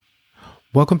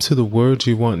Welcome to the Words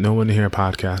You Want No One to Hear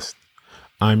podcast.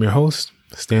 I'm your host,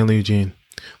 Stanley Eugene.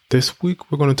 This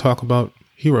week, we're going to talk about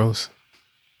heroes.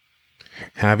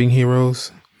 Having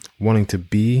heroes, wanting to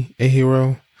be a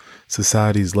hero,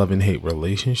 society's love and hate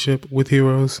relationship with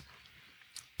heroes,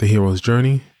 the hero's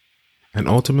journey, and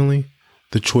ultimately,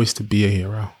 the choice to be a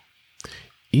hero.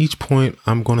 Each point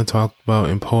I'm going to talk about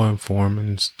in poem form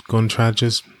and going to try to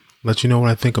just let you know what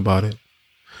I think about it.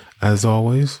 As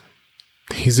always,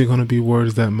 these are going to be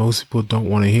words that most people don't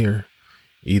want to hear,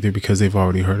 either because they've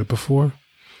already heard it before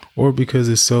or because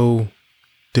it's so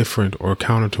different or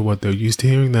counter to what they're used to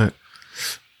hearing that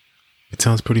it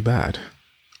sounds pretty bad.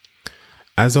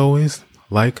 As always,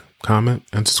 like, comment,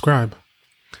 and subscribe.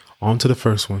 On to the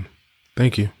first one.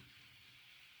 Thank you.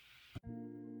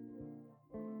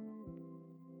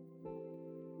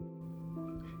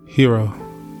 Hero.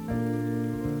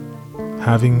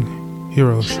 Having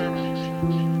heroes.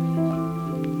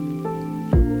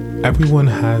 Everyone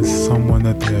has someone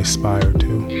that they aspire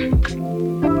to.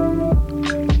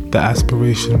 The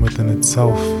aspiration within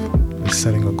itself is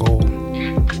setting a goal.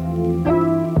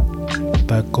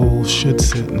 That goal should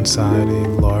sit inside a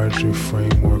larger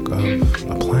framework of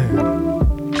a plan.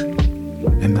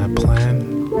 And that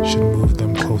plan should move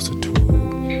them closer to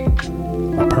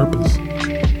a purpose.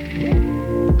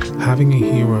 Having a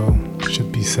hero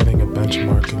should be setting a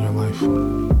benchmark in your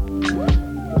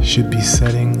life. Should be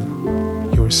setting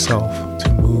yourself to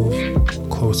move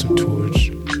closer towards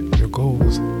your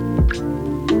goals,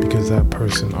 because that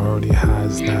person already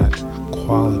has that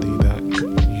quality that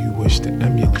you wish to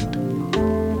emulate.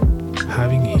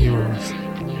 Having heroes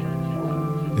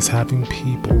is having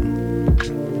people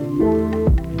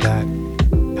that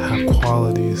have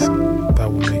qualities that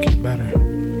will make you better.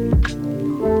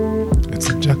 It's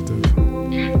subjective,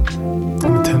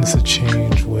 and it tends to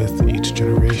change with each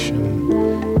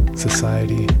generation,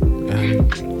 society,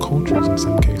 and cultures in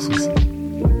some cases.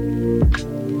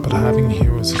 But having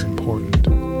heroes is important.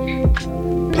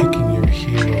 Picking your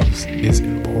heroes is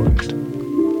important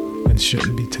and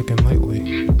shouldn't be taken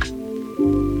lightly.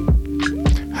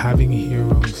 Having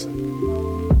heroes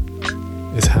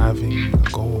is having a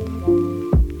goal.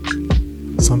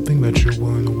 Something that you're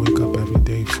willing to wake up every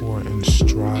day for and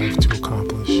strive to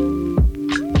accomplish.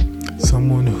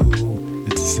 Someone who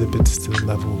exhibits the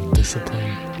level of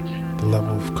discipline, the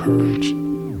level of courage,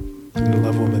 and the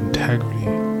level of integrity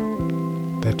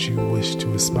that you wish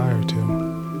to aspire to.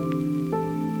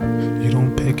 You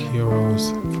don't pick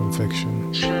heroes from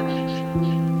fiction.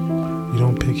 You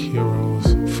don't pick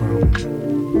heroes from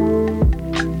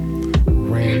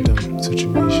random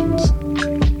situations.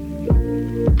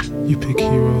 You pick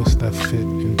heroes that fit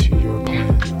into your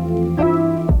plan,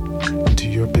 into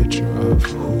your picture of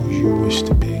who you wish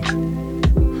to be.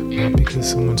 Not because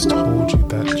someone's told you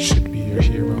that should be your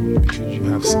hero, because you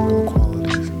have similar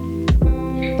qualities.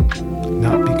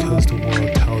 Not because the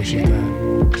world tells you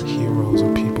that heroes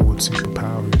are people with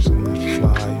superpowers and that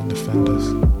fly and defend us.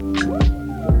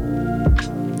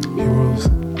 Heroes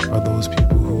are those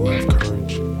people who have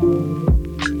courage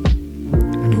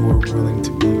and who are willing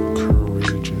to be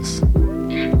courageous.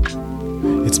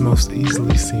 It's most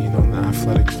easily seen on the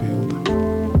athletic field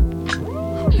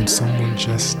when someone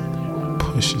just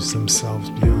pushes themselves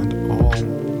beyond all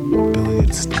ability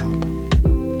to stop.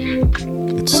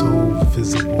 It's so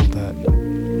visible that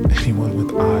anyone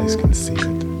with eyes can see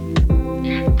it.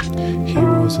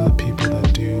 Heroes are the people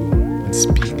that do and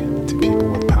speak to people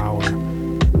with power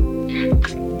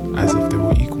as if they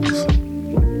were equals.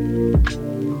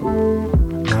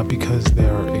 Not because they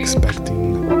are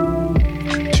expecting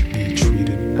to be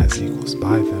treated as equals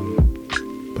by them,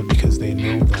 but because they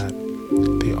know that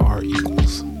they are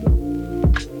equals.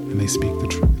 And they speak the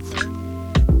truth,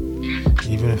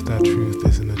 even if that truth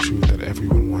isn't the truth that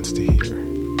everyone wants to hear.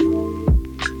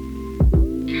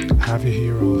 Have your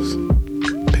heroes,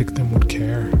 pick them with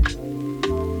care,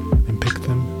 and pick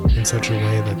them in such a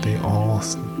way that they all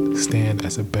stand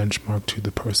as a benchmark to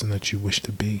the person that you wish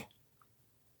to be.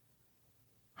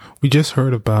 We just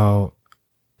heard about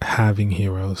having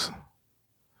heroes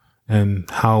and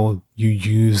how you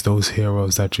use those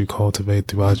heroes that you cultivate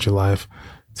throughout your life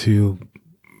to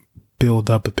build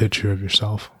up a picture of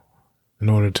yourself in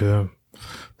order to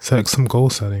set some goal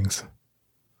settings.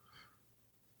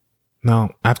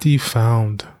 Now, after you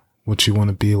found what you want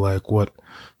to be like, what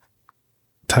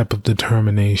type of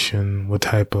determination, what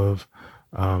type of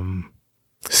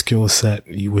skill set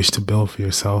you wish to build for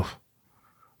yourself,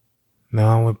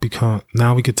 now we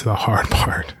get to the hard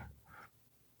part.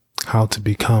 How to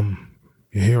become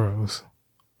your heroes.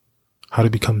 How to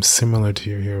become similar to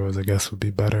your heroes, I guess, would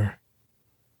be better.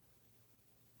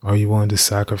 Are you willing to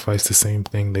sacrifice the same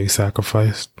thing they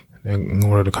sacrificed in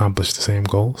order to accomplish the same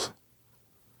goals?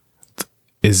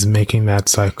 Is making that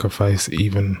sacrifice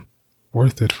even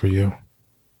worth it for you?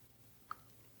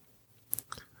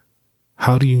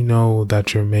 How do you know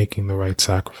that you're making the right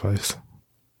sacrifice?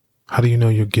 How do you know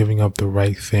you're giving up the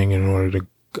right thing in order to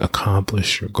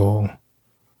accomplish your goal?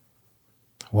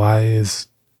 Why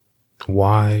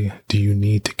do you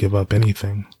need to give up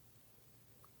anything?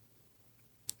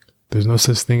 There's no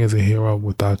such thing as a hero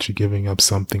without you giving up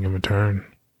something in return.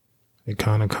 It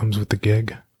kind of comes with the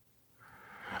gig.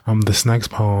 This next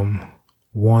poem,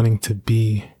 Wanting to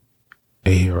Be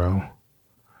a Hero,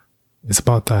 it's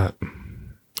about that,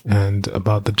 and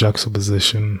about the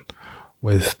juxtaposition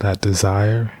with that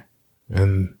desire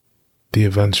and the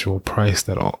eventual price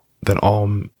that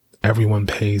everyone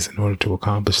pays in order to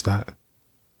accomplish that.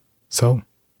 So,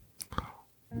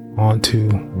 on to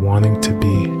wanting to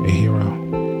be a hero.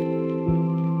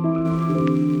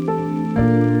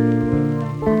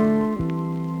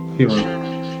 Hero.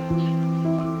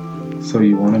 So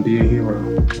you want to be a hero.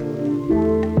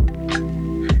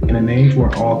 In an age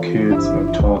where all kids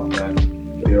are taught that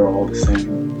they're all the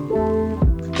same,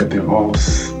 that they're all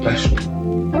special,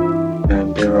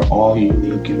 and they're all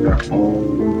unique in their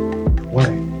own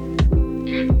way.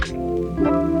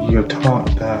 You're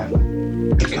taught that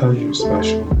because you're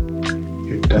special,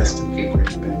 you're destined for great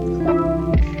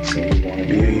things. So you want to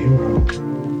be a hero.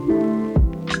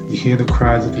 You hear the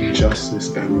cries of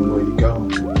injustice everywhere you go.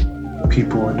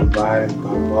 People are divided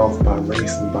by wealth, by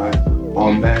race, and by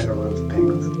all manner of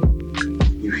things.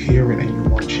 You hear it and you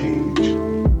want change.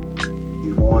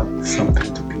 You want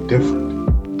something to be different.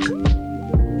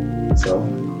 So,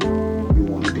 you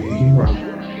want to be a hero.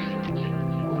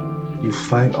 You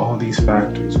fight all these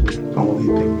factors with the only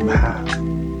thing you have: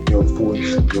 your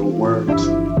voice, your words,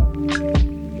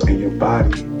 and your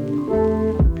body.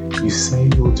 You say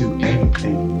you'll do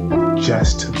anything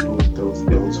just to move those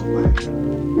ills away,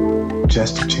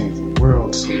 just to change the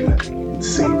world so that you can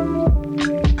save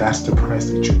it. That's the price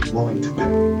that you're willing to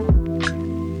pay.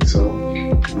 So,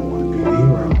 you want to be a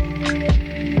hero.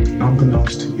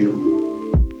 Unbeknownst to you,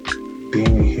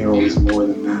 being a hero is more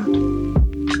than that.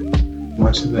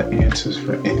 Much of the answers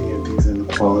for any of these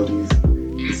inequalities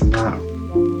is not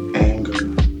anger,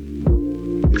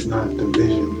 is not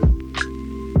division,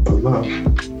 but love.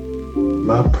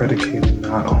 Love predicated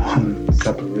not on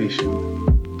separation.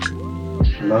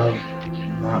 Love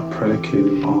not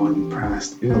predicated on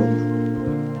past ills.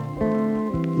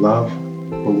 Love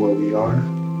for where we are,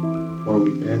 where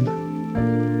we've been,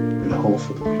 and hope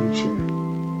for the future.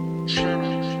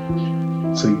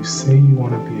 So you say you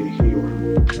want to be a hero.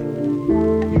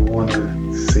 You want to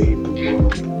save the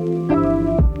world.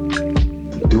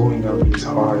 The doing of it is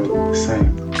hard and the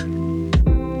same.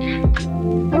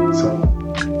 So,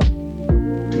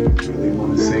 do you really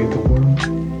want to save the world?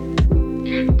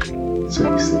 So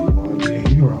you say you want to be a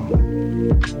hero.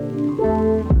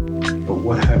 But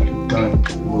what have you done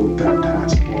to move that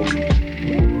task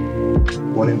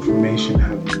forward? What information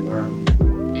have you learned?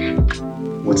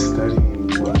 What studying,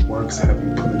 what works have you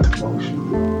put into motion?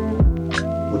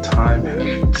 What time have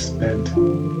you spent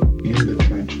in the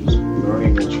trenches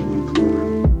learning what you need to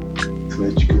learn so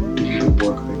that you can do the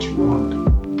work that you want?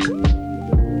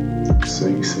 So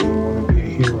you say you want to be a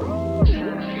hero.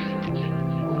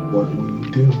 What will you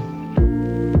do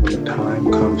when the time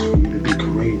comes for you to be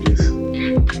courageous?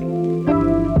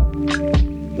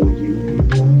 Will you be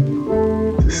willing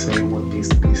to say what needs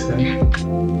to be said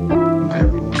when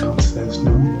everyone else says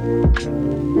no?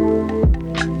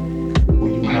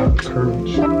 Will you have the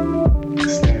courage to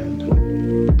stand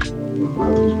when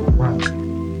others will run?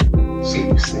 So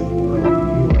you say you want to be a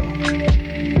hero.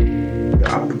 The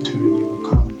opportunity will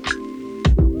come.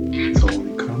 So when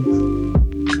it comes,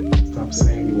 stop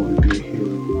saying you want to be a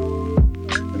hero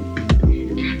and be the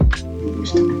hero you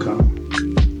wish to become.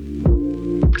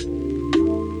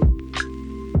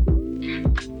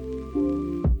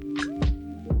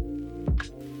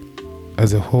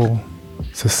 As a whole,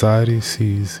 society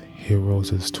sees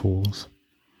heroes as tools.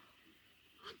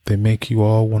 They make you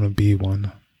all want to be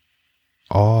one,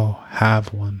 all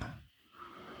have one,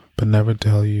 but never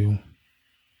tell you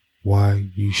why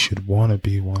you should want to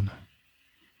be one,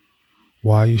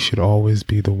 why you should always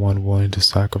be the one willing to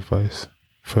sacrifice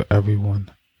for everyone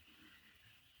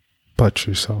but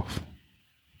yourself.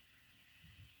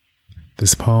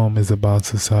 This poem is about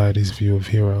society's view of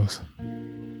heroes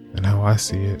and how I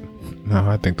see it. Now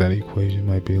I think that equation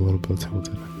might be a little bit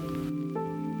tilted.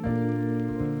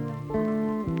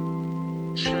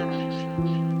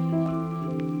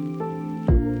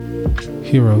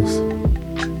 Heroes.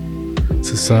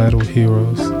 Societal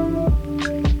heroes.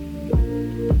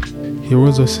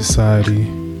 Heroes of society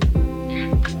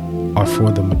are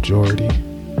for the majority.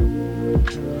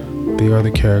 They are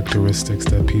the characteristics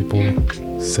that people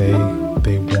say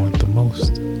they want the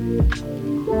most.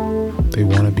 They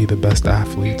want to be the best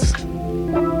athletes.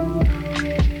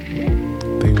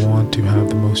 They want to have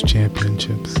the most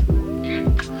championships.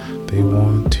 They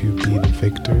want to be the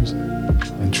victors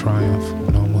and triumph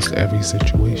in almost every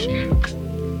situation.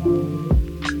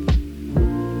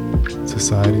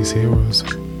 Society's heroes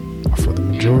are for the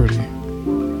majority.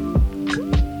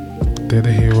 They're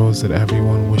the heroes that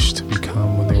everyone wished to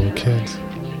become when they were kids,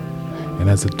 and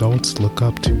as adults look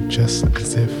up to just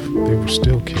as if they were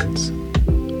still kids.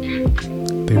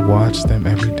 They watch them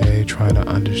every day, try to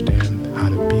understand how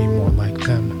to be more like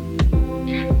them,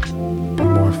 be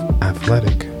more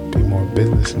athletic, be more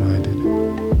business-minded,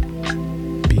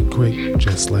 be great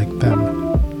just like them.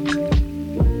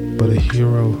 But a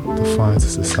hero defines a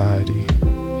society,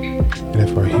 and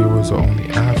if our heroes are only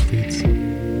athletes,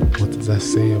 what does that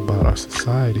say about our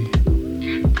society?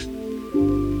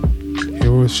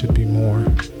 Heroes should be more.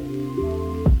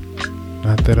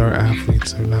 Not that our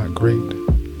athletes are not great.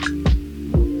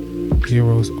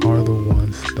 Heroes are the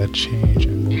ones that change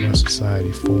and move our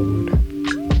society forward.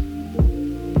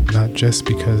 Not just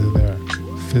because of their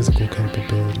physical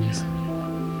capabilities,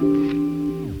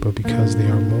 but because they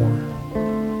are more.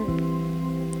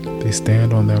 They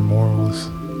stand on their morals,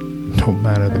 no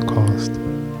matter the cost.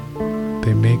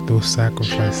 They make those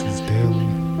sacrifices daily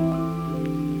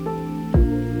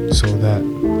so that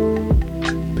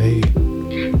they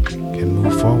can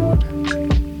move forward.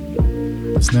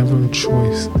 It's never a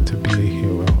choice to be a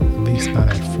hero, at least not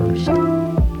at first.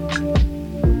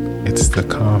 It's the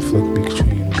conflict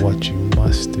between what you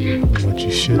must do and what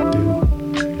you should do,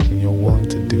 and you're willing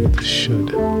to do the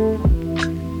should.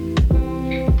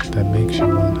 That makes you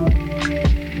one.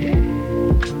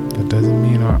 That doesn't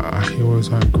mean our heroes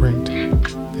aren't great.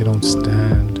 They don't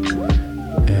stand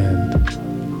and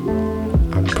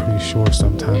I'm pretty sure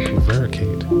sometimes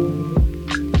prevaricate.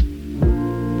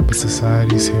 But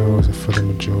society's heroes are for the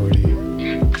majority,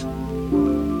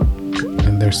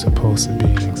 and they're supposed to be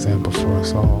an example for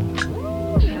us all.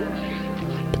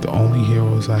 But the only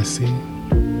heroes I see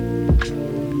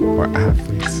are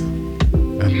athletes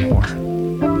and more.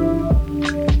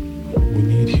 We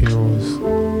need heroes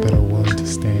that are willing to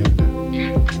stand,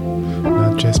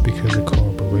 not just because the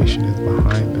corporation is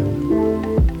behind them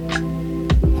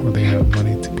or they have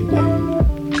money to be gained.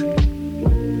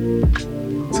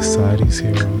 Society's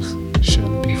heroes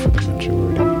shouldn't be for the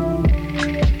majority.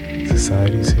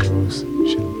 Society's heroes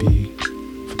should be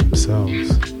for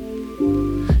themselves.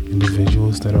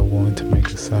 Individuals that are willing to make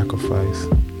the sacrifice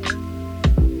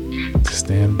to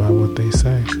stand by what they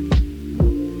say.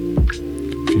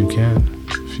 If you can,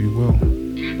 if you will.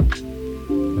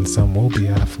 And some will be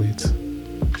athletes.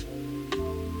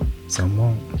 Some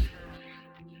won't.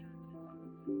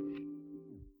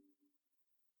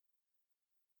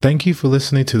 Thank you for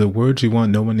listening to the Words You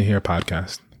Want No One to Hear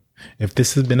podcast. If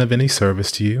this has been of any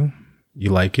service to you, you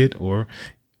like it, or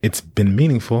it's been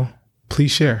meaningful,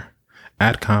 please share,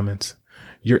 add comments.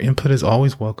 Your input is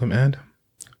always welcome and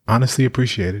honestly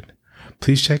appreciated.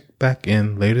 Please check back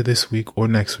in later this week or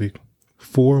next week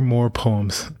for more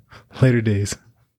poems. Later days.